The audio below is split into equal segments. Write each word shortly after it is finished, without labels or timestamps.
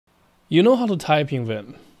You know how to type in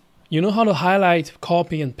Vim. You know how to highlight,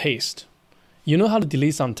 copy, and paste. You know how to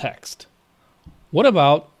delete some text. What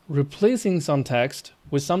about replacing some text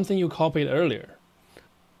with something you copied earlier?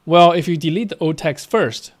 Well, if you delete the old text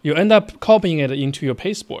first, you end up copying it into your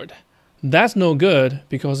pasteboard. That's no good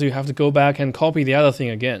because you have to go back and copy the other thing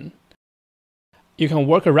again. You can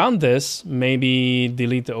work around this, maybe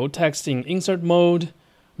delete the old text in insert mode,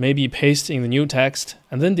 maybe paste in the new text,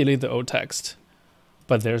 and then delete the old text.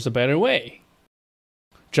 But there's a better way.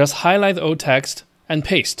 Just highlight the old text and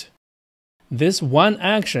paste. This one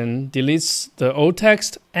action deletes the old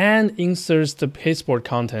text and inserts the pasteboard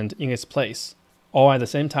content in its place, all at the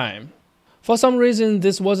same time. For some reason,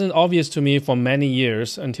 this wasn't obvious to me for many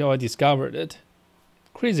years until I discovered it.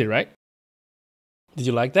 Crazy, right? Did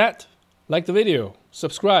you like that? Like the video,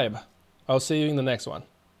 subscribe. I'll see you in the next one.